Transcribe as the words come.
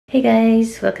Hey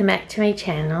guys, welcome back to my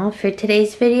channel. For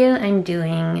today's video, I'm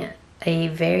doing a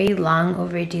very long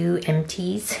overdue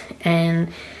empties,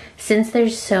 and since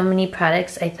there's so many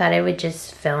products, I thought I would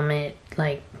just film it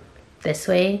like this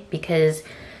way, because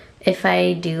if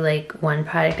I do like one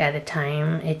product at a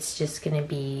time, it's just gonna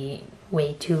be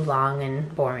way too long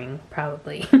and boring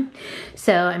probably.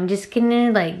 So I'm just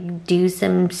gonna like do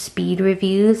some speed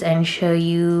reviews and show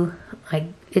you, like,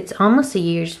 it's almost a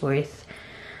year's worth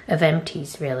of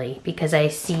empties really, because I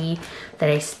see that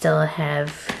I still have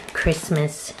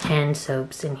Christmas hand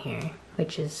soaps in here,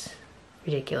 which is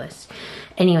ridiculous.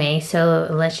 Anyway, so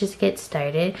let's just get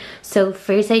started. So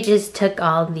first I just took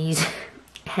all these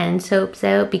hand soaps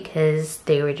out because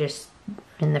they were just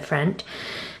in the front,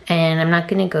 and I'm not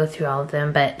going to go through all of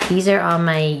them, but these are all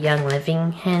my Young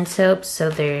Living hand soaps. So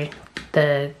they're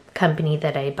the company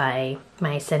that I buy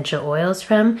my essential oils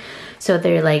from, so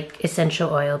they're like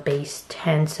essential oil based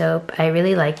hand soap. I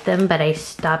really like them, but I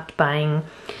stopped buying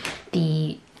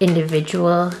the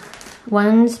individual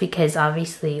ones because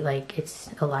obviously like it's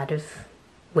a lot of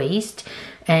waste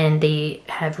and they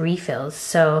have refills,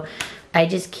 so I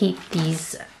just keep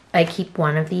these. I keep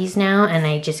one of these now and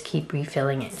I just keep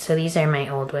refilling it. So these are my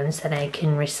old ones that I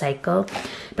can recycle,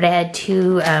 but I had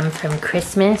two from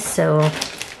Christmas. So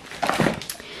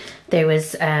there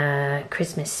was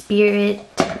Christmas Spirit,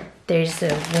 there's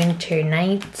a Winter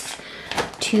Nights,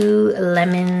 two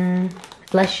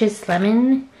Luscious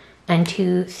Lemon, and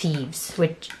two Thieves,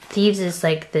 which Thieves is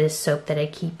like the soap that I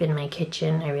keep in my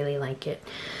kitchen. I really like it.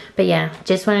 But yeah,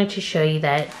 just wanted to show you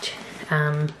that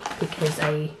because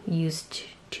I used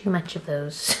too much of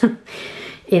those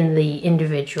in the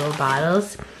individual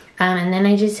bottles. And then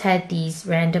I just had these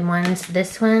random ones.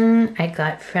 This one I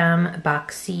got from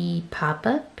Boxy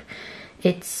Pop-Up.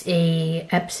 It's a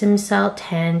Epsom salt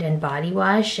hand and body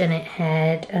wash, and it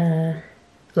had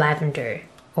lavender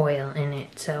oil in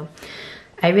it. So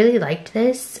I really liked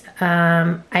this.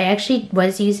 I actually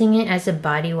was using it as a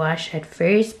body wash at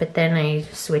first, but then I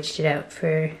switched it out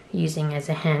for using as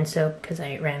a hand soap because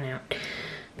I ran out.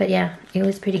 But yeah, it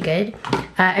was pretty good.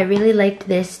 I really liked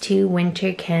this too,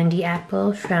 Winter Candy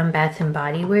Apple from Bath &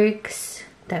 Body Works.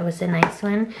 That was a nice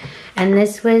one. And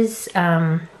this was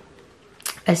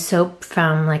a soap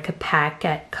from like a pack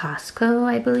at Costco,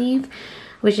 I believe,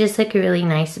 which is like a really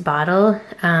nice bottle.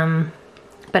 And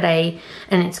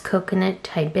it's coconut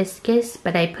hibiscus,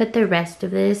 but I put the rest of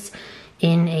this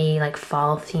in a like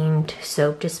fall themed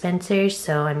soap dispenser,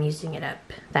 so I'm using it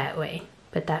up that way.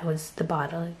 But that was the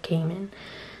bottle it came in.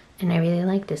 And I really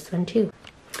like this one too.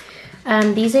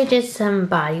 These are just some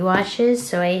body washes.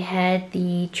 So I had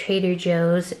the Trader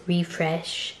Joe's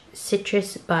Refresh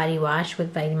Citrus Body Wash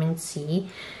with vitamin C.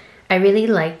 I really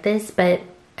like this, but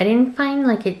I didn't find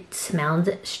like it smelled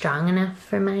strong enough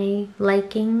for my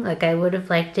liking. Like I would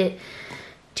have liked it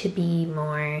to be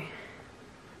more,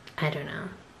 I don't know,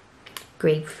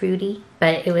 grapefruity,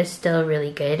 but it was still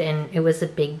really good, and it was a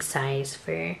big size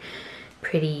for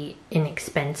pretty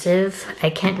inexpensive. I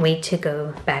can't wait to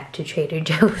go back to Trader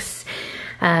Joe's.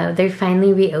 They're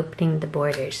finally reopening the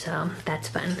border, so that's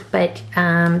fun. But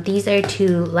these are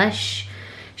two Lush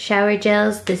shower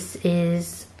gels. This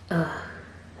is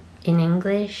in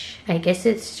English, I guess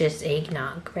it's just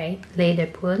eggnog, right? Lait de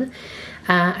poule.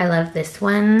 I love this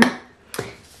one.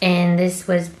 And this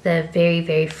was the Very,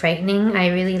 Very Frightening. I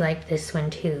really like this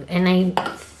one too. And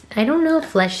I don't know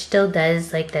if Lush still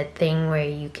does like that thing where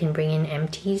you can bring in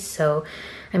empties, so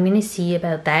I'm gonna see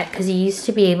about that, because you used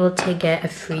to be able to get a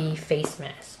free face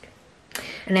mask.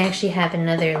 And I actually have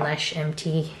another Lush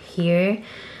empty here.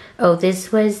 Oh,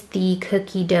 this was the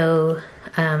cookie dough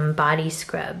body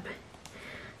scrub.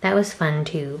 That was fun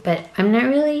too, but I'm not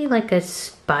really like a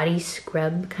body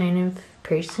scrub kind of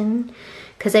person,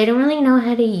 because I don't really know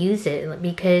how to use it,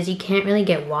 because you can't really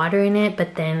get water in it,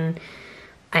 but then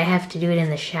I have to do it in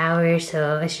the shower,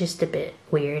 so it's just a bit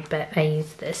weird, but I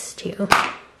use this too.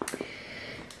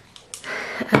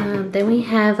 Then we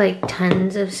have like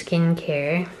tons of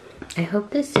skincare. I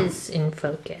hope this is in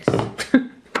focus.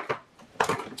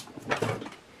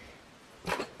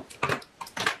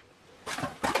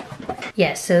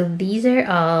 Yeah, so these are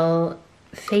all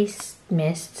face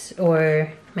mists,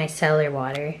 or micellar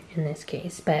water in this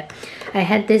case, but I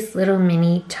had this little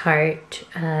mini Tarte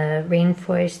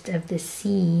Rainforest of the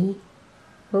Sea,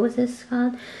 what was this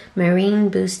called? Marine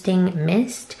Boosting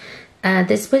Mist.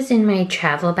 This was in my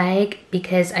travel bag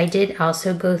because I did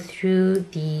also go through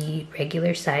the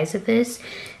regular size of this,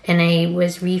 and I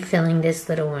was refilling this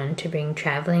little one to bring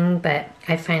traveling, but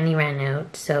I finally ran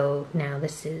out, so now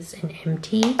this is an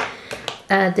empty.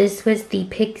 This was the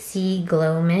Pixie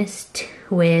Glow Mist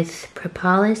with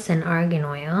propolis and argan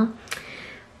oil.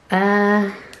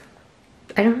 I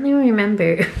don't even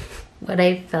remember what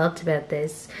I felt about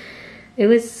this. It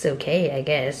was okay, I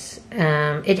guess.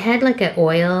 It had like an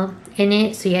oil in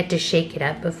it, so you had to shake it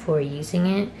up before using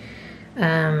it.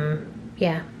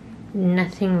 Yeah,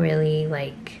 nothing really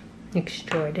like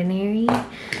extraordinary.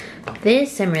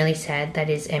 This, I'm really sad that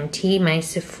is empty. My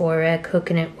Sephora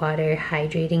Coconut Water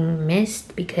Hydrating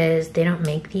Mist, because they don't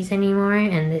make these anymore,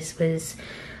 and this was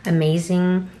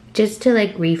amazing just to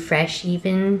like refresh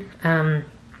even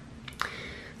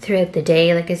throughout the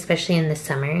day, like especially in the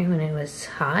summer when it was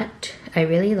hot. I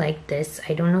really liked this.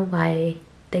 I don't know why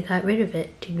they got rid of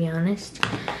it, to be honest.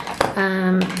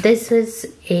 This was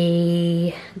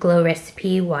a Glow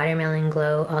Recipe Watermelon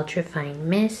Glow Ultra Fine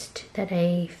Mist that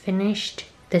I finished.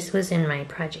 This was in my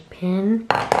project pan.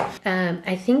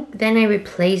 I think then I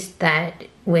replaced that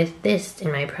with this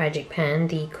in my project pan,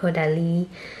 the Caudalie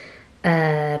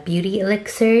Beauty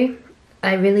Elixir.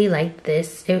 I really like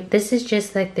this. This is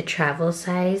just like the travel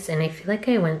size, and I feel like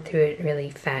I went through it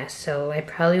really fast, so I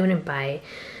probably wouldn't buy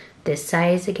this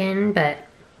size again, but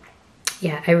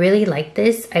yeah, I really like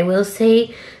this. I will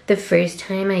say the first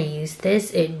time I used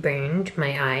this, it burned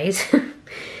my eyes.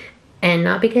 And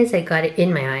not because I got it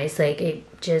in my eyes, like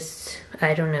it just,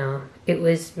 I don't know, it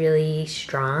was really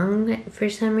strong for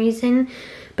some reason,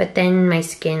 but then my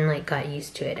skin like got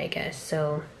used to it, I guess.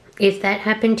 So if that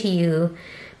happened to you,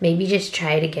 maybe just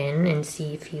try it again and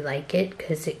see if you like it,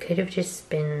 because it could have just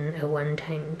been a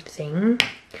one-time thing.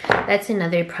 That's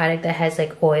another product that has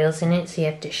like oils in it, so you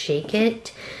have to shake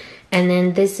it. And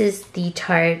then this is the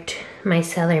Tarte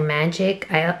Micellar Magic.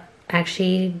 I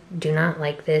actually do not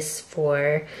like this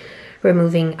for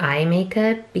removing eye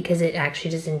makeup because it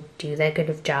actually doesn't do that good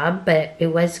of job, but it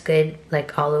was good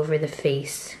like all over the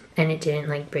face and it didn't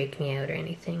like break me out or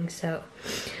anything. So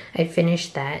I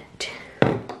finished that.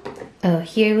 Oh,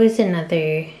 here was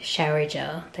another shower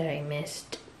gel that I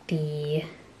missed. The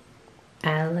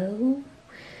Aloe,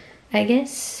 I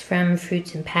guess, from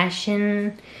Fruits and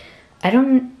Passion. I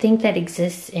don't think that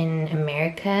exists in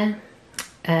America,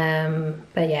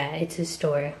 but yeah, it's a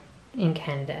store in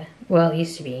Canada. Well, it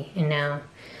used to be, and now,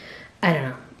 I don't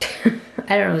know.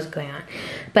 I don't know what's going on.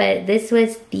 But this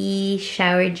was the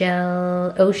shower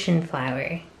gel Ocean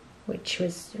Flower, which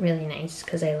was really nice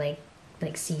because I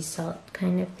like sea salt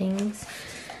kind of things.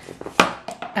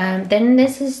 Then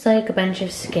this is like a bunch of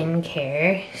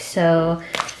skincare. So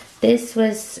this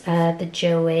was the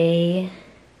Joe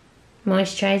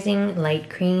Moisturizing Light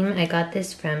Cream. I got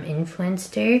this from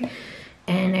Influencer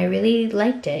and I really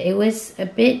liked it. It was a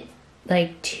bit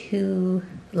like too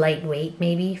lightweight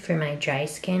maybe for my dry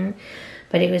skin,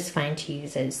 but it was fine to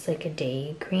use as like a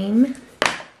day cream.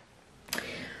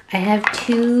 I have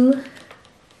two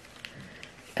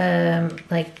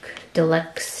like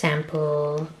deluxe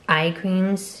sample eye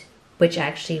creams which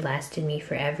actually lasted me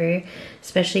forever,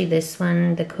 especially this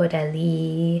one, the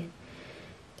Caudalie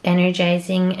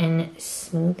Energizing and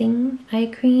Smoothing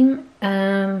Eye Cream.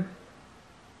 I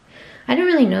don't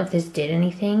really know if this did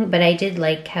anything, but I did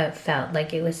like how it felt.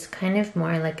 Like it was kind of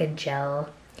more like a gel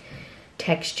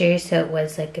texture, so it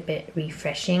was like a bit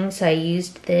refreshing. So I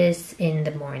used this in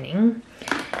the morning.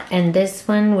 And this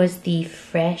one was the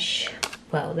Fresh,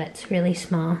 well, that's really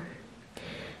small,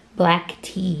 Black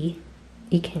Tea.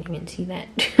 You can't even see that.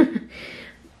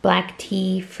 Black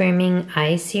Tea Firming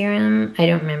Eye Serum. I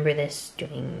don't remember this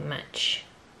doing much,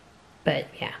 but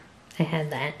yeah, I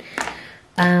had that.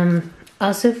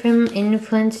 Also from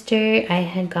Influencer, I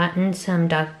had gotten some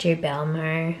Dr.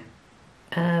 Belmar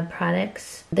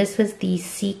products. This was the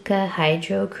Cica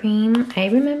Hydro Cream. I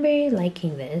remember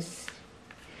liking this.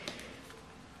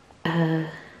 I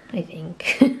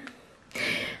think.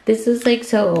 This was like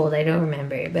so old, I don't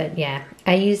remember, but yeah,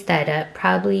 I used that up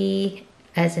probably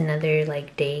as another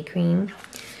like day cream.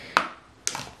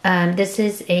 This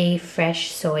is a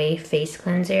Fresh Soy Face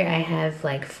Cleanser. I have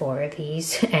like 4 of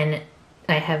these and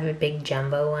I have a big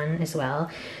jumbo one as well.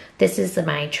 This is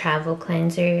my travel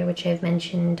cleanser, which I've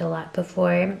mentioned a lot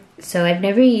before. So I've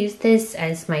never used this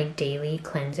as my daily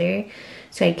cleanser,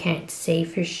 so I can't say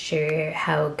for sure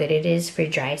how good it is for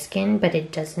dry skin, but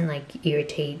it doesn't like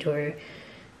irritate or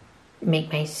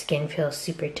make my skin feel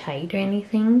super tight or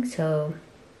anything. So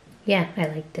yeah, I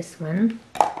like this one.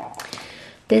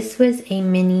 This was a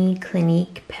mini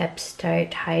Clinique Pep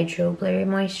Start Hydro Blur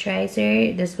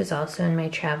Moisturizer. This was also in my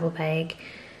travel bag.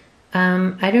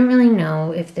 I don't really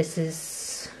know if this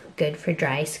is good for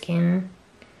dry skin.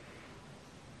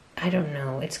 I don't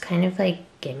know. It's kind of like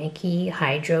gimmicky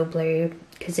Hydro Blur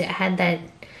because it had that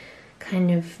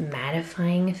kind of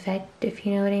mattifying effect, if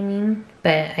you know what I mean.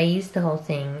 But I used the whole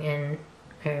thing and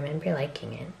I remember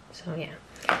liking it. So yeah.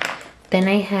 Then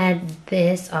I had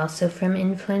this also from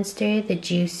Influencer, the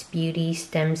Juice Beauty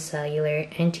Stem Cellular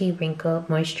Anti-Wrinkle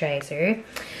Moisturizer.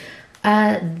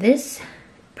 This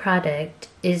product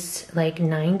is like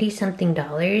 $90 something,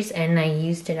 and I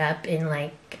used it up in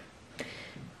like,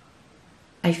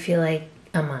 I feel like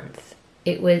a month.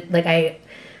 It was like, I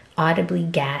audibly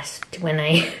gasped when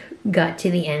I got to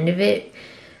the end of it,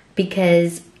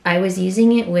 because I was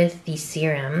using it with the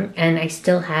serum, and I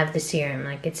still have the serum,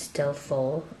 like it's still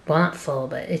full. Well, not full,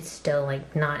 but it's still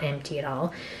like not empty at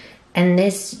all. And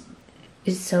this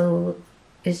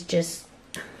just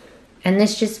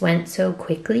went so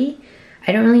quickly.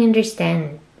 I don't really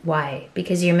understand why,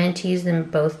 because you're meant to use them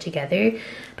both together,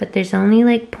 but there's only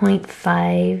like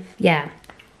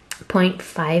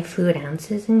 0.5 fluid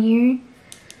ounces in here.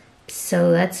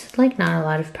 So that's like not a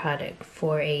lot of product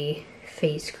for a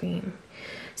face cream.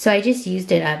 So I just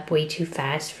used it up way too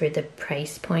fast for the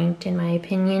price point, in my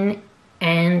opinion,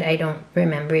 and I don't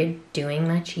remember it doing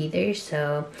much either,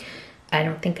 so I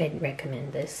don't think I'd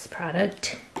recommend this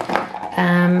product.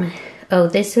 Oh,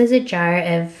 this was a jar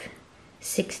of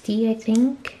 60, I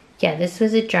think. Yeah, this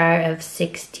was a jar of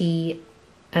 60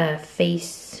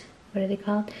 face, what are they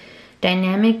called?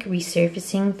 Dynamic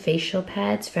Resurfacing Facial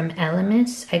Pads from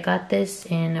Elemis. I got this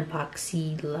in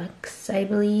Epoxy Luxe, I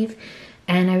believe,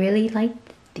 and I really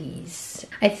liked these.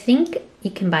 I think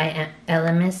you can buy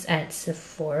Elemis at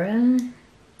Sephora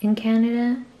in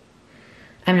Canada.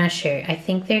 I'm not sure. I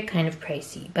think they're kind of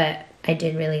pricey, but I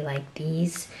did really like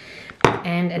these.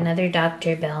 And another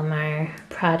Dr. Belmar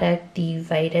product, the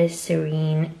Vita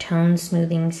Serene Tone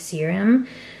Smoothing Serum.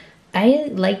 I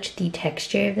liked the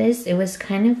texture of this. It was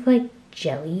kind of like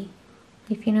jelly,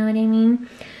 if you know what I mean.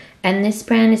 And this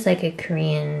brand is like a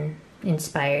Korean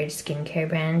inspired skincare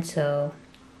brand, so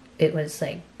it was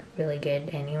like really good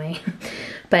anyway.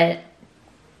 But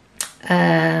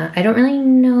I don't really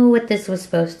know what this was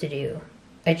supposed to do.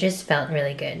 I just felt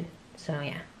really good. So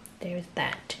yeah, there's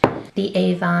that. The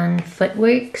Avon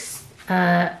Footworks.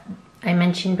 I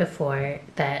mentioned before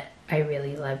that I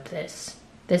really loved this.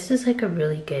 This is like a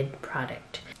really good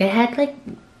product. It had like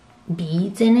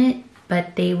beads in it,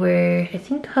 but they were, I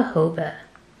think, jojoba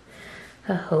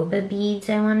beads,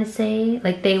 I want to say.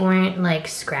 Like they weren't like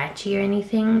scratchy or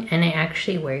anything, and it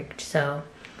actually worked. So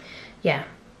yeah,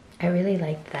 I really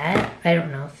liked that. I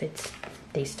don't know if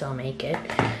they still make it.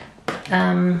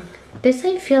 This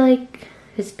I feel like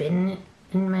has been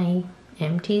in my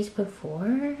Empties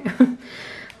before.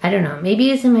 I don't know,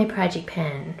 maybe it's in my Project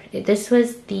Pan. This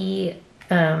was the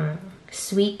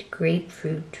Sweet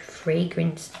Grapefruit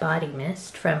Fragrance Body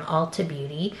Mist from Ulta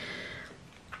Beauty.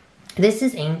 This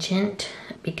is ancient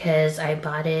because I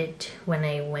bought it when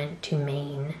I went to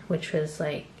Maine, which was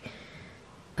like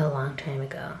a long time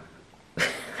ago.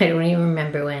 I don't even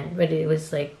remember when, but it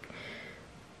was like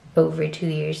over 2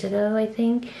 years ago, I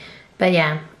think. But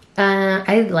yeah,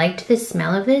 I liked the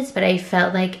smell of this, but I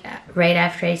felt like right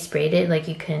after I sprayed it, like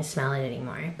you couldn't smell it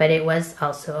anymore. But it was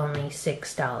also only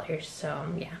 $6, so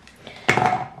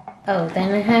yeah. Oh,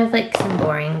 then I have like some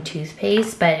boring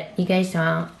toothpaste, but you guys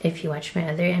know, if you watch my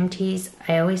other Empties,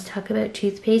 I always talk about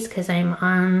toothpaste because I'm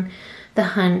on the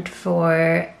hunt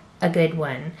for a good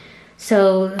one.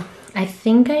 So I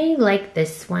think I like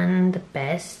this one the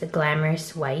best, the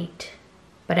Glamorous White,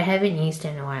 but I haven't used it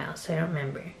in a while, so I don't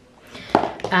remember.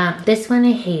 This one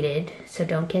I hated, so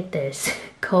don't get this.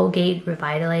 Colgate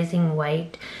Revitalizing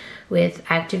White with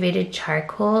activated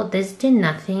charcoal. This did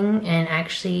nothing and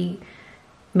actually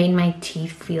made my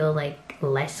teeth feel like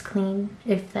less clean,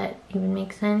 if that even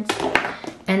makes sense.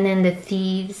 And then the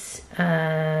Thieves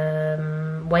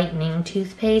whitening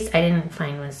toothpaste I didn't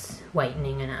find was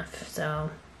whitening enough, so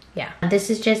yeah. This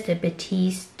is just a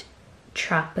Batiste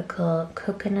Tropical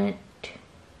Coconut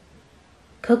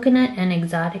and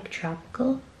Exotic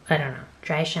Tropical, I don't know,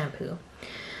 dry shampoo.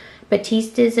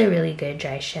 Batiste is a really good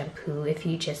dry shampoo if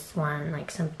you just want like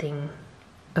something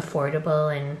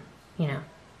affordable and, you know,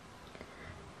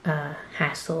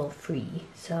 hassle-free.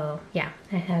 So yeah,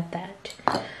 I have that.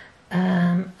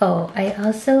 Oh, I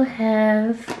also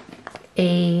have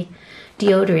a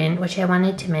deodorant, which I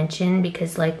wanted to mention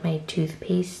because, like my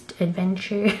toothpaste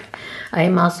adventure,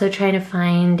 I'm also trying to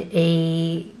find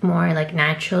a more like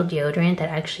natural deodorant that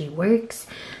actually works.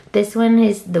 This one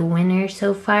is the winner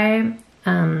so far.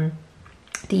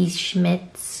 The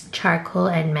Schmidt's Charcoal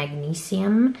and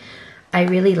Magnesium. I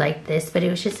really like this, but it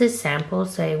was just a sample,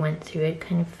 so I went through it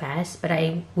kind of fast, but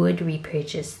I would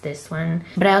repurchase this one.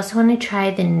 But I also want to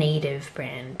try the Native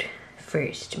brand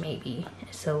first, maybe,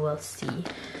 so we'll see.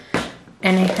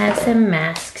 And I have some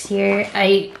masks here.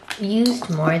 I used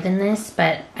more than this,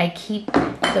 but I keep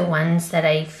the ones that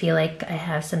I feel like I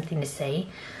have something to say.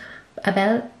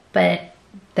 about, but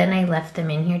then I left them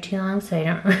in here too long, so I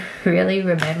don't really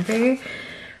remember.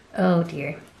 Oh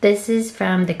dear. This is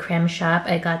from the Creme Shop.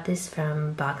 I got this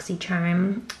from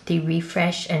BoxyCharm. The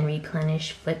Refresh and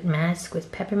Replenish Foot Mask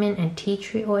with peppermint and tea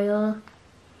tree oil.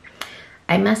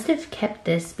 I must have kept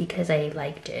this because I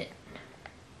liked it.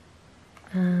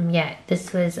 Yeah,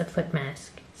 this was a foot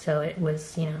mask. So it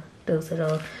was, you know, those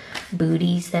little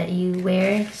booties that you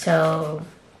wear. So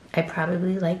I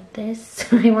probably like this,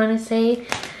 I want to say.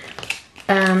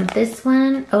 This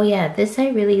one, oh yeah, this I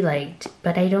really liked,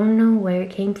 but I don't know where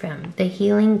it came from. The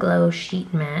Healing Glow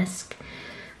Sheet Mask.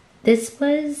 This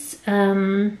was,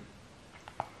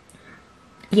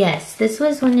 yes, this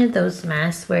was one of those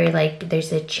masks where like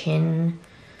there's a chin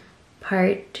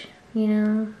part, you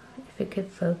know, if it could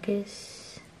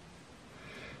focus.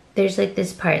 There's like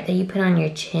this part that you put on your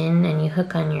chin and you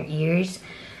hook on your ears.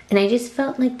 And I just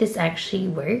felt like this actually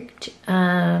worked.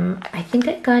 I think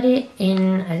I got it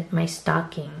in my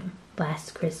stocking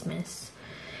last Christmas.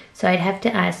 So I'd have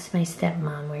to ask my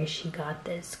stepmom where she got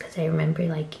this because I remember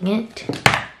liking it.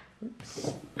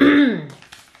 Oops.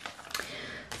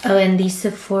 Oh, and the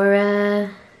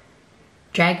Sephora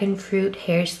Dragon Fruit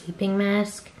Hair Sleeping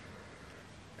Mask.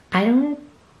 I don't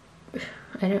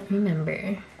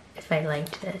remember if I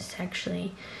liked this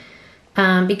actually.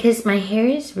 Because my hair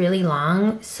is really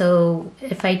long, so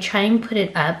if I try and put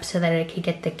it up so that I could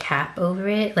get the cap over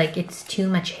it, like it's too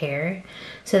much hair.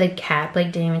 So the cap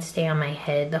like didn't even stay on my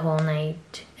head the whole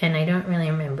night, and I don't really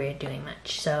remember it doing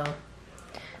much. So,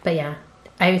 but yeah,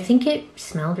 I think it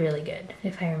smelled really good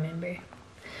if I remember.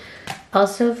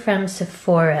 Also from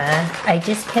Sephora, I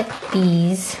just kept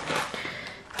these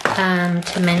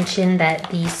to mention that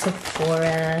the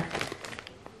Sephora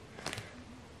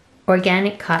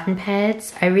organic cotton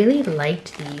pads, I really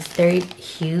liked these. They're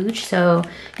huge, so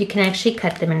you can actually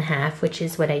cut them in half, which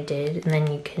is what I did, and then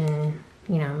you can,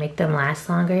 you know, make them last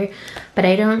longer. But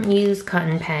I don't use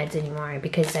cotton pads anymore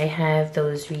because I have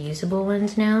those reusable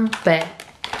ones now. But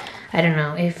I don't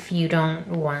know, if you don't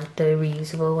want the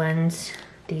reusable ones,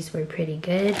 these were pretty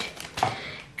good.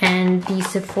 And the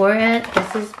Sephora,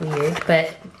 this is weird,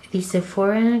 but the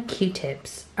Sephora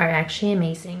Q-tips are actually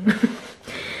amazing.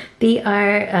 They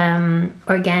are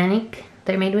organic.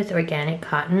 They're made with organic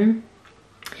cotton.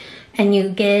 And you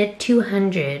get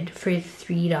 200 for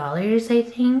 $3, I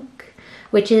think.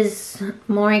 Which is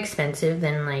more expensive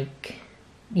than like,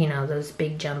 you know, those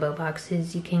big jumbo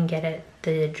boxes you can get at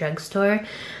the drugstore.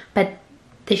 But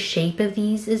the shape of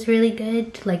these is really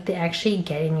good. Like they actually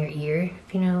get in your ear,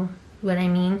 if you know what I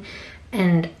mean.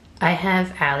 And I have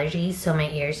allergies, so my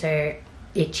ears are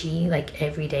itchy like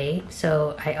every day,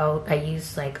 so I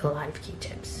use like a lot of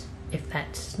Q-tips, if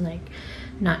that's like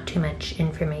not too much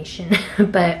information.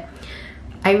 But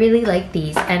I really like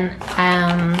these, and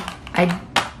I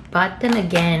bought them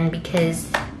again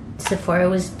because Sephora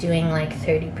was doing like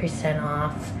 30%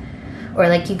 off, or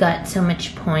like you got so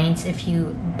much points if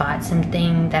you bought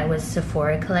something that was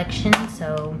Sephora collection.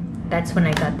 So that's when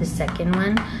I got the second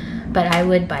one, but I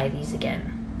would buy these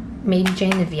again. Maybe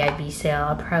during the VIB sale,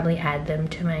 I'll probably add them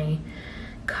to my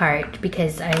cart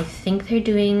because I think they're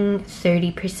doing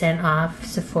 30% off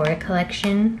Sephora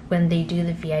collection when they do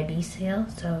the VIB sale.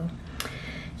 So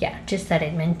yeah, just thought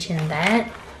I'd mention that.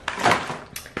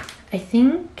 I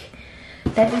think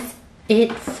that is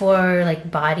it for like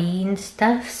body and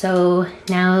stuff. So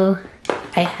now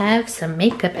I have some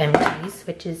makeup empties,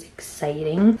 which is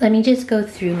exciting. Let me just go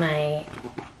through my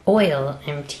oil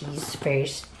empties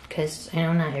first, because I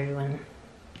know not everyone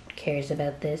cares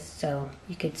about this, so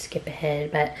you could skip ahead.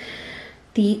 But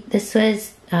this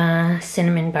was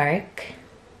cinnamon bark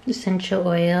essential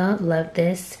oil. Love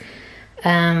this.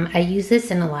 I use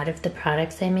this in a lot of the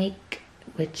products I make,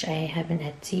 which I have an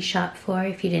Etsy shop for.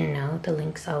 If you didn't know, the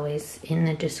link's always in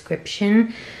the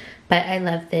description. But I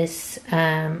love this.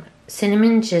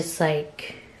 Cinnamon's just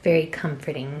like very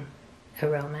comforting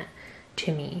aroma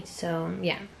to me. So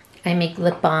yeah. I make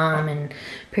lip balm and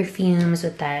perfumes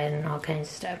with that and all kinds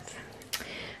of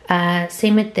stuff.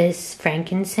 Same with this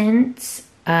frankincense.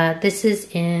 This is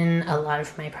in a lot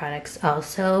of my products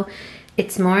also.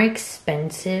 It's more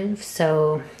expensive,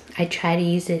 so I try to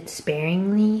use it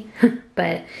sparingly,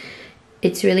 but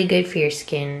it's really good for your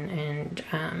skin, and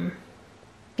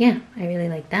yeah, I really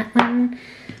like that one.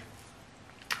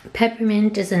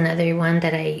 Peppermint is another one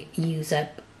that I use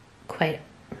up quite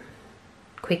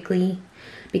quickly,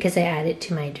 because I add it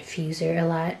to my diffuser a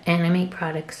lot, and I make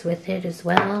products with it as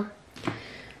well.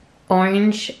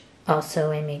 Orange,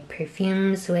 also I make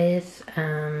perfumes with,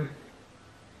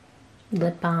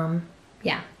 lip balm.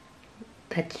 Yeah,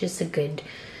 that's just a good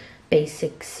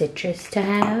basic citrus to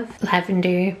have.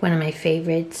 Lavender, one of my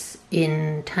favorites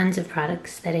in tons of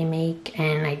products that I make,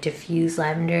 and I diffuse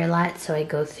lavender a lot, so I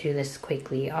go through this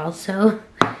quickly also.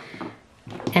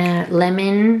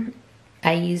 Lemon,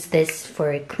 I use this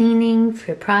for cleaning,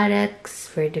 for products,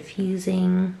 for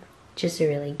diffusing. Just a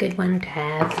really good one to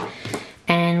have.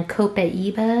 And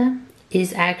copaiba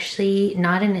is actually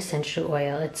not an essential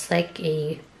oil. It's like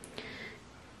a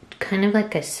kind of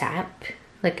like a sap,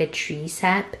 like a tree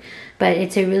sap, but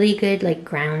it's a really good like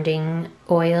grounding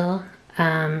oil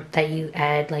that you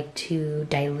add like to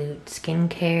dilute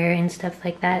skincare and stuff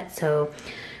like that. So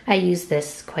I use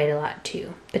this quite a lot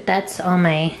too. But that's all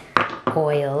my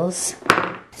oils.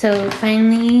 So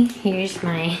finally, here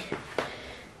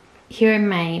are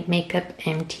my makeup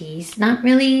empties. Not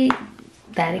really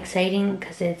that exciting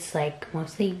because it's like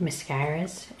mostly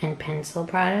mascaras and pencil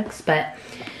products, but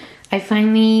I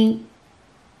finally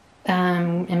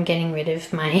am getting rid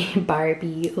of my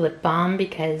Barbie lip balm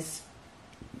because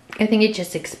I think it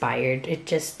just expired. It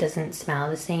just doesn't smell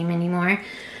the same anymore.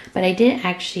 But I did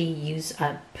actually use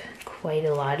up quite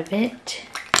a lot of it.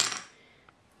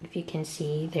 If you can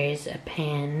see, there's a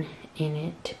pan in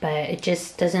it, but it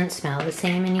just doesn't smell the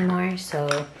same anymore,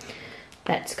 so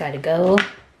that's gotta go.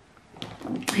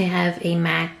 I have a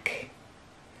MAC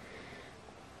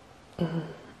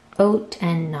Oat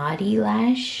and Naughty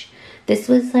Lash. This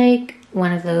was like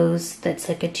one of those that's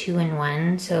like a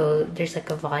 2-in-1, so there's like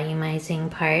a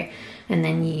volumizing part, and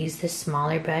then you use the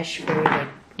smaller brush for like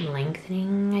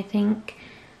lengthening, I think.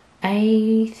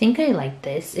 I think I like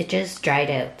this. It just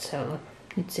dried out, so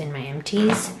it's in my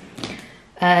empties.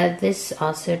 This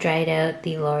also dried out,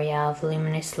 the L'Oreal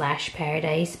Voluminous Lash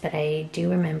Paradise, but I do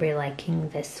remember liking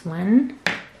this one.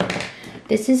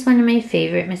 This is one of my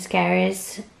favorite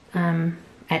mascaras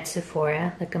at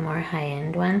Sephora, like a more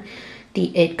high-end one.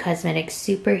 The IT Cosmetics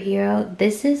Superhero.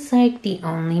 This is like the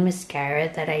only mascara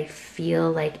that I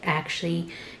feel like actually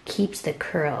keeps the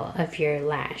curl of your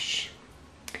lash.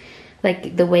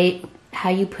 Like the way, how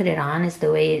you put it on is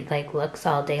the way it like looks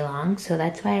all day long. So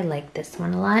that's why I like this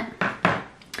one a lot.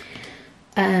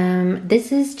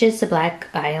 This is just a black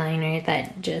eyeliner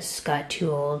that just got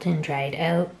too old and dried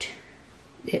out.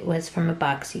 It was from a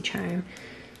BoxyCharm.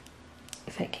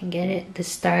 If I can get it, the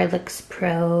Starlux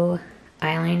Pro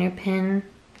eyeliner pen.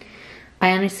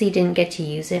 I honestly didn't get to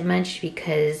use it much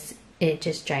because it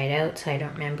just dried out, so I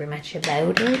don't remember much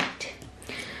about it.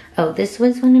 Oh, this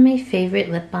was one of my favorite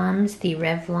lip balms, the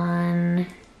Revlon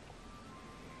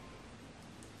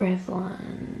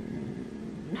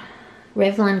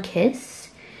Kiss.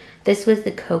 This was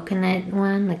the coconut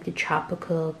one, like the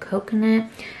tropical coconut.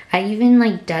 I even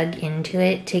like dug into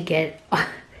it to get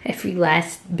every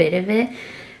last bit of it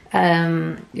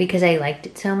because I liked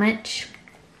it so much.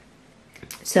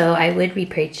 So I would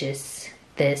repurchase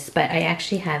this, but I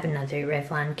actually have another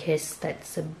Revlon Kiss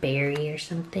that's a berry or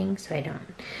something, so I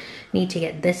don't need to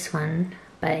get this one.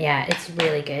 But yeah, it's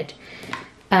really good.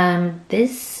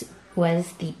 This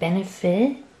was the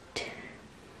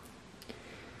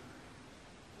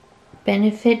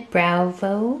Benefit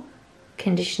Bravo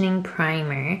Conditioning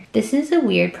Primer. This is a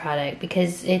weird product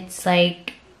because it's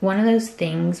like one of those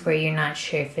things where you're not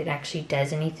sure if it actually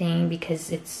does anything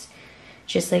because it's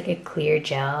just like a clear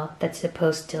gel that's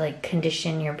supposed to like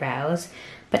condition your brows.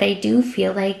 But I do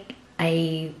feel like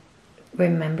I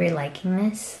remember liking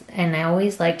this, and I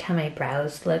always liked how my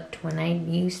brows looked when I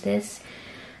used this.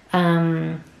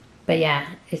 But yeah,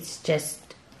 it's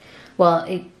just, well,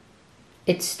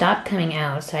 it stopped coming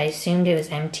out, so I assumed it was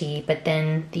empty, but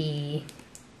then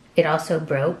it also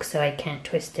broke, so I can't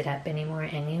twist it up anymore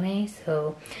anyway,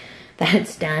 so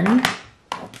that's done.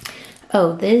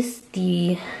 Oh,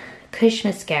 the Kush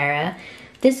Mascara.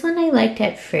 This one I liked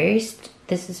at first.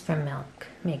 This is from Milk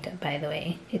Makeup, by the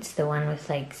way. It's the one with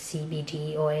like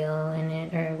CBD oil in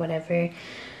it or whatever.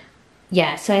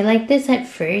 Yeah, so I liked this at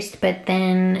first, but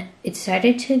then it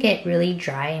started to get really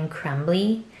dry and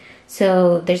crumbly.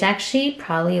 So there's actually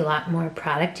probably a lot more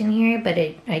product in here, but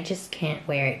I just can't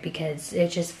wear it because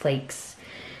it just flakes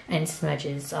and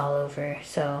smudges all over.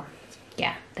 So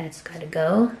yeah, that's gotta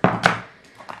go.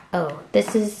 Oh,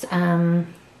 this is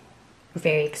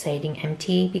very exciting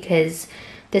empty because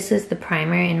this was the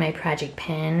primer in my project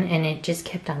pan and it just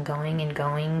kept on going and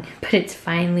going, but it's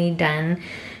finally done.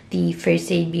 The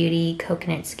First Aid Beauty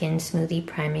Coconut Skin Smoothie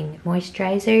Priming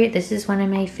Moisturizer. This is one of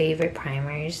my favorite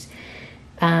primers.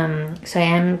 So I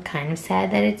am kind of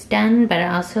sad that it's done, but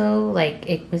also like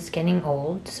it was getting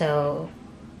old, so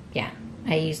yeah,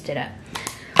 I used it up.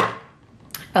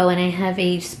 Oh, and I have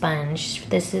a sponge.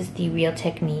 This is the Real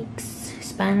Techniques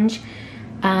sponge.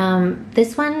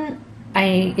 This one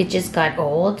it just got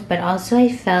old, but also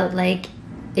I felt like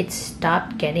it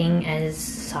stopped getting as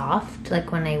soft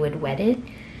like when I would wet it.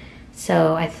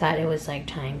 So I thought it was like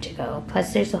time to go.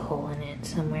 Plus there's a hole in it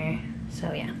somewhere.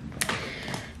 So yeah.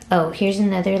 Oh, here's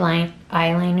another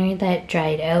eyeliner that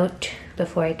dried out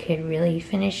before I could really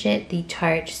finish it. The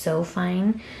Tarte So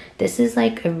Fine. This is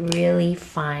like a really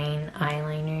fine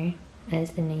eyeliner,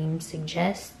 as the name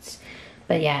suggests.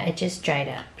 But yeah, it just dried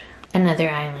up. Another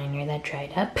eyeliner that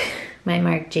dried up. My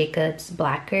Marc Jacobs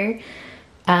Blacker.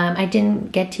 I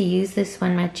didn't get to use this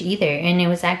one much either. And it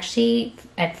was actually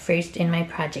at first in my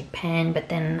project pan, but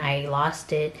then I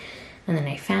lost it. And then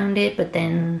I found it, but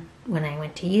then when I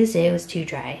went to use it, it was too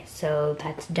dry. So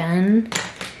that's done.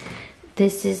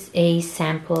 This is a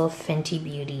sample Fenty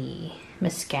Beauty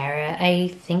mascara. I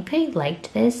think I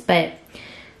liked this, but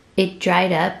it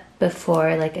dried up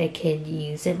before like I could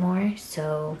use it more.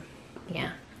 So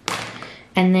yeah.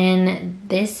 And then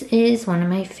this is one of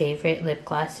my favorite lip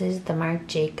glosses, the Marc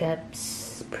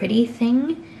Jacobs Pretty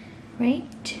Thing,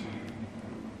 right?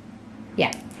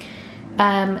 Yeah.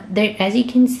 There, as you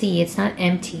can see, it's not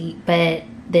empty, but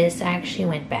this actually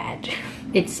went bad.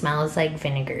 It smells like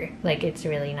vinegar, like it's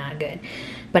really not good.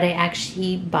 But I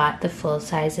actually bought the full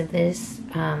size of this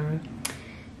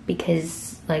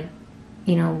because, like,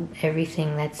 you know,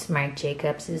 everything that's Marc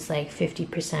Jacobs is like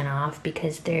 50% off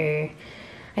because I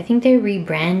think they're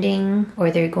rebranding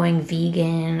or they're going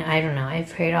vegan. I don't know.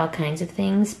 I've heard all kinds of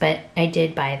things, but I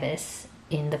did buy this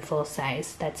in the full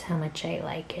size. That's how much I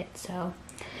like it. So,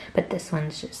 but this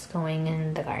one's just going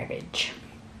in the garbage.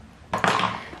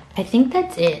 I think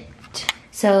that's it.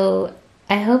 So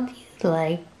I hope you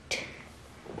liked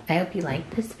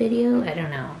this video. I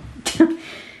don't know.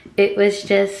 It was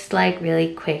just like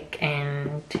really quick,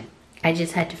 and I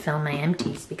just had to film my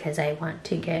empties because I want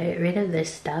to get rid of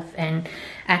this stuff. And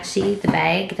actually the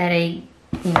bag that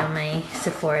my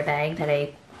Sephora bag that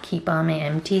I keep all my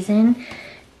empties in,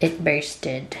 it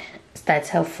bursted. That's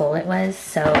how full it was,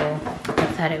 so I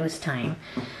thought it was time.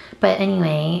 But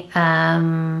anyway,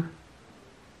 yeah,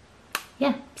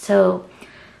 so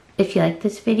if you like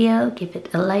this video, give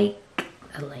it a like.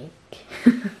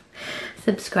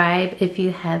 Subscribe if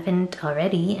you haven't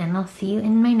already, and I'll see you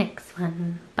in my next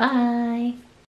one. Bye!